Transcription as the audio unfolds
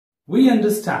We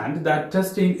understand that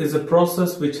testing is a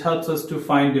process which helps us to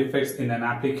find defects in an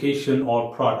application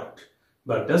or product.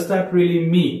 But does that really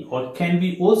mean, or can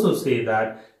we also say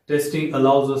that testing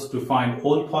allows us to find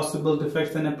all possible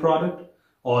defects in a product?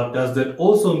 Or does that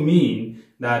also mean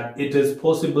that it is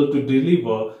possible to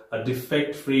deliver a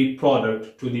defect-free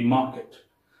product to the market?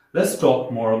 Let's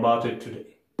talk more about it today.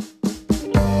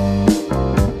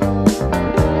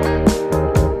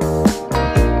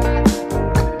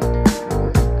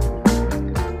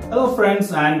 Hello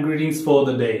friends and greetings for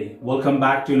the day. Welcome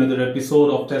back to another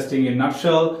episode of Testing in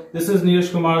Nutshell. This is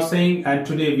Neeraj Kumar Singh and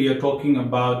today we are talking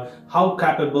about how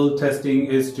capable testing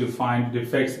is to find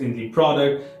defects in the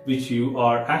product which you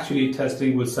are actually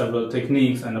testing with several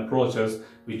techniques and approaches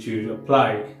which you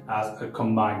apply as a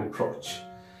combined approach.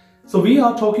 So we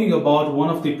are talking about one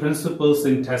of the principles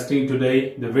in testing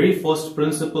today. The very first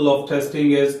principle of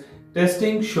testing is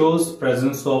testing shows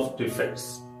presence of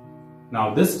defects.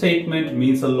 Now this statement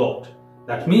means a lot.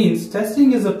 That means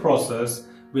testing is a process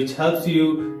which helps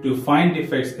you to find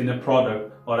defects in a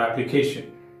product or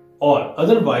application. Or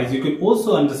otherwise you can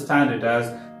also understand it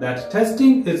as that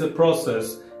testing is a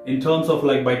process in terms of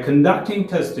by conducting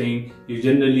testing you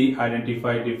generally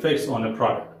identify defects on a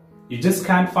product. You just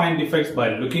can't find defects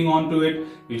by looking onto it.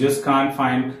 You just can't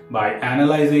find by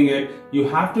analyzing it. You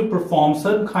have to perform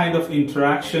some kind of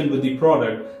interaction with the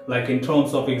product, like in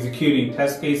terms of executing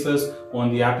test cases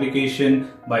on the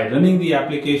application, by running the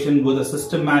application with a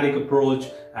systematic approach,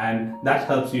 and that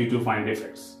helps you to find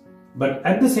defects. But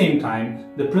at the same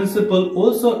time, the principle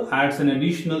also adds an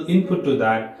additional input to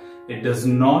that. It does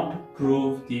not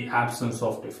prove the absence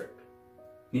of defect.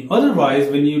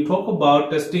 Otherwise, when you talk about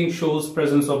testing shows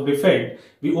presence of defect,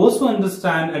 we also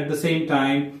understand at the same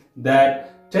time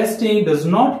that testing does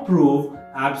not prove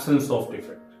absence of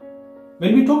defect.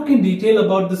 When we talk in detail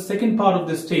about the second part of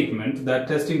this statement, that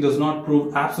testing does not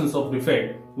prove absence of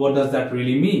defect, what does that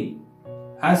really mean?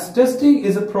 As testing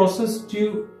is a process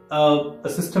to a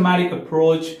systematic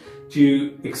approach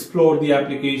to explore the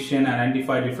application and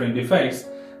identify different defects,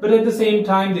 but at the same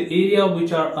time the area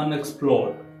which are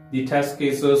unexplored, the test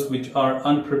cases which are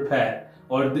unprepared,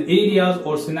 or the areas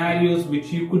or scenarios which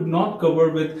you could not cover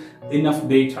with enough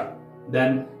data,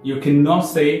 then you cannot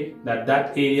say that that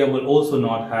area will also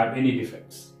not have any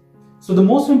defects. So the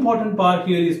most important part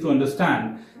here is to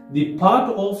understand the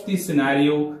part of the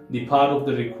scenario, the part of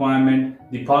the requirement,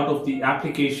 the part of the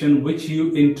application which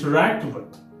you interact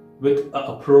with an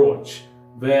approach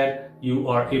where you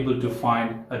are able to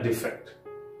find a defect.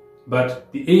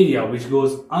 But the area which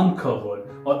goes uncovered,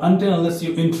 or until unless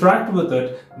you interact with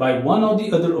it by one or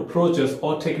the other approaches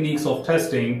or techniques of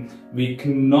testing, we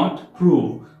cannot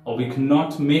prove or we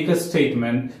cannot make a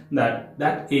statement that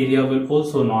that area will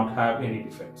also not have any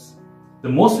defects. The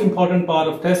most important part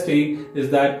of testing is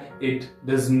that it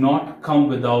does not come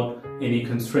without any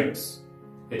constraints.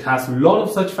 It has a lot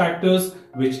of such factors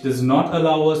which does not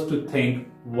allow us to think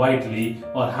widely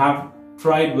or have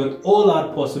tried with all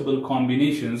our possible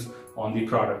combinations on the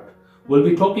product. We'll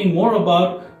be talking more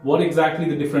about what exactly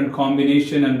the different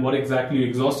combination and what exactly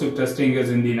exhaustive testing is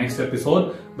in the next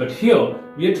episode. But here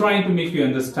we are trying to make you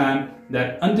understand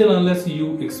that until unless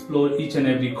you explore each and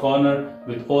every corner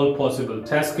with all possible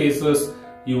test cases,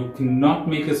 you cannot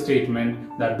make a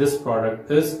statement that this product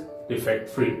is defect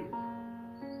free.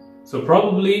 So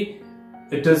probably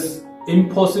it is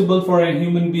impossible for a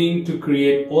human being to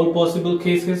create all possible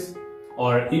cases.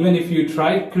 Or even if you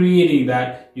try creating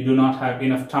that, you do not have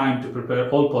enough time to prepare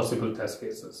all possible test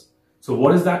cases. So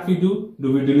what is that we do?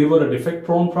 Do we deliver a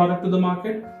defect-prone product to the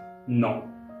market? No.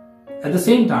 At the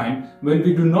same time, when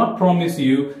we do not promise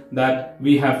you that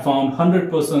we have found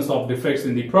 100% of defects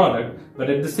in the product, but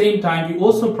at the same time we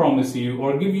also promise you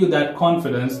or give you that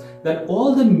confidence that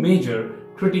all the major,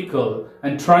 critical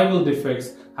and trivial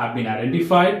defects have been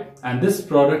identified and this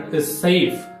product is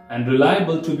safe and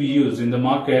reliable to be used in the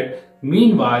market.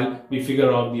 Meanwhile, we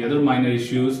figure out the other minor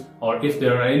issues or if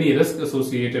there are any risk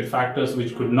associated factors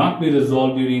which could not be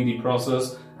resolved during the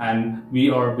process, and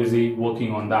we are busy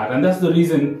working on that. And that's the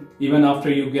reason even after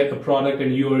you get a product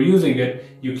and you are using it,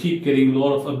 you keep getting a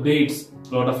lot of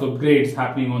upgrades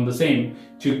happening on the same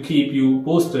to keep you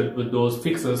posted with those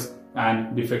fixes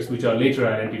and defects which are later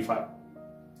identified.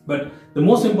 But the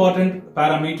most important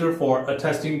parameter for a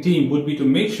testing team would be to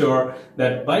make sure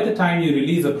that by the time you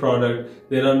release a product,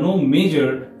 there are no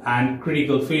major and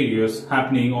critical failures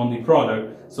happening on the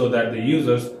product so that the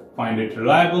users find it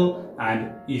reliable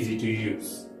and easy to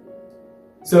use.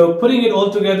 So putting it all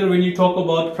together, when you talk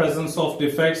about presence of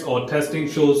defects or testing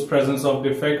shows presence of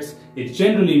defects, it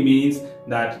generally means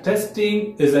that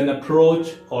testing is an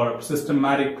approach or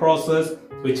systematic process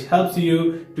which helps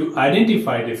you to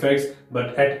identify defects,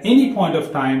 but at any point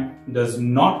of time does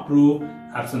not prove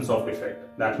absence of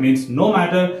defect. That means no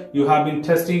matter you have been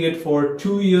testing it for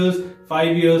 2 years,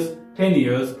 5 years, 10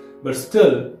 years, but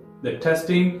still the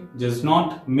testing does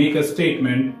not make a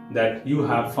statement that you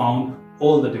have found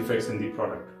all the defects in the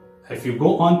product. If you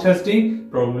go on testing,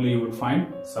 probably you would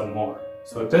find some more.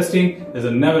 So testing is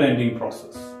a never-ending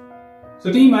process.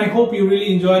 So team, I hope you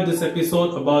really enjoyed this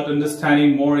episode about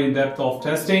understanding more in depth of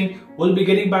testing. We'll be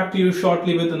getting back to you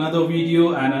shortly with another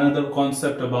video and another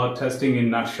concept about testing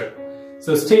in nutshell.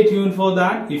 So stay tuned for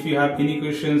that. If you have any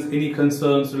questions, any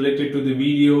concerns related to the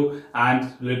video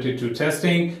and related to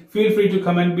testing, feel free to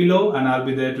comment below and I'll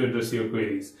be there to address your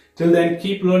queries. Till then,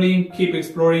 keep learning, keep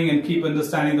exploring and keep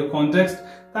understanding the context.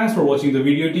 Thanks for watching the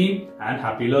video team and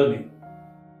happy learning.